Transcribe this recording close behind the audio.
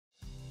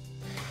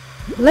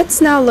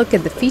Let's now look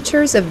at the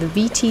features of the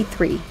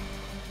VT3.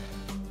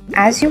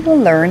 As you will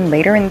learn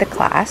later in the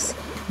class,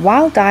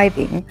 while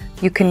diving,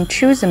 you can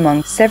choose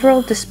among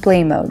several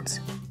display modes.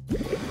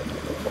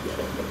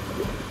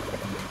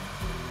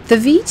 The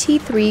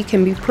VT3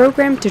 can be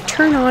programmed to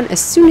turn on as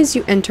soon as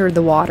you enter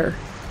the water,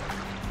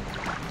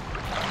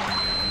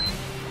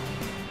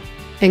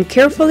 and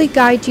carefully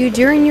guide you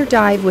during your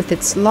dive with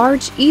its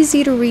large,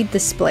 easy-to-read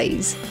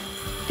displays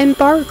and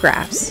bar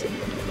graphs.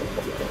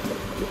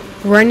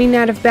 Running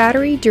out of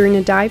battery during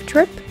a dive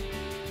trip?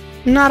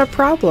 Not a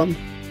problem.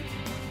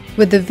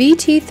 With the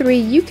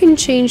VT3, you can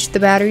change the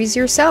batteries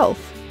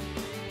yourself.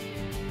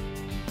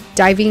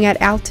 Diving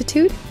at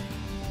altitude?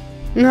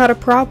 Not a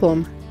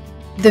problem.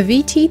 The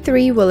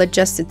VT3 will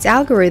adjust its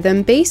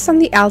algorithm based on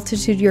the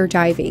altitude you're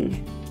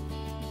diving.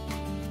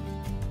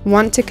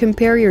 Want to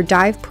compare your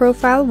dive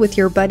profile with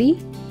your buddy?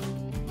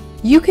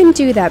 You can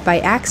do that by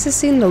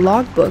accessing the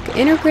logbook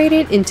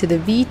integrated into the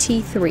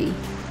VT3.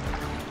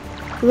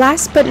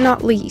 Last but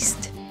not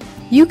least,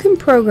 you can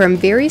program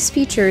various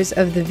features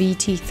of the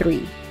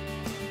VT3,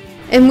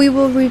 and we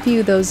will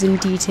review those in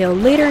detail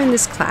later in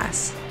this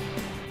class.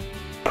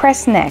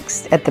 Press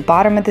Next at the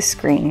bottom of the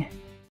screen.